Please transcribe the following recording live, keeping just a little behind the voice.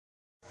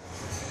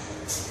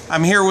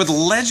I'm here with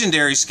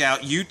legendary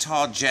scout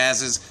Utah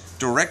Jazz's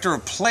Director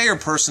of Player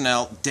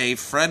Personnel, Dave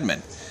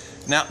Fredman.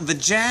 Now, the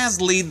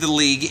Jazz lead the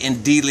league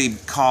in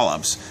D-League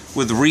call-ups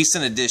with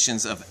recent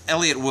additions of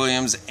Elliott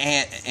Williams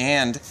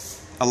and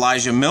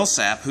Elijah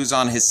Millsap, who's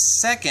on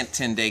his second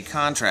 10-day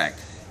contract.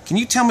 Can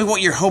you tell me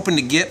what you're hoping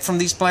to get from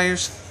these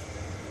players?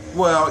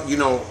 Well, you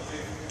know,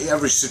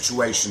 every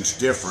situation's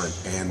different,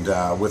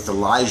 and with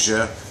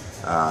Elijah,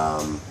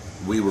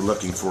 we were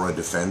looking for a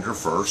defender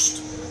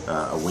first,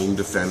 a wing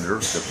defender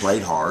that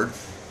played hard,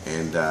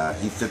 and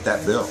he fit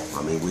that bill.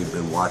 I mean, we've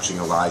been watching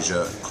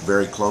Elijah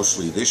very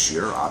closely this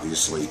year.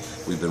 Obviously,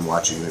 we've been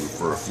watching him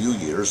for a few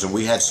years, and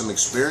we had some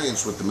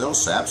experience with the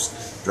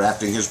Millsaps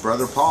drafting his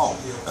brother Paul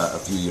a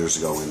few years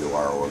ago into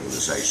our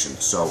organization.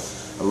 So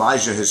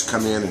Elijah has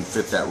come in and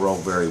fit that role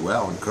very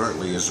well, and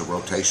currently is a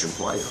rotation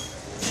player.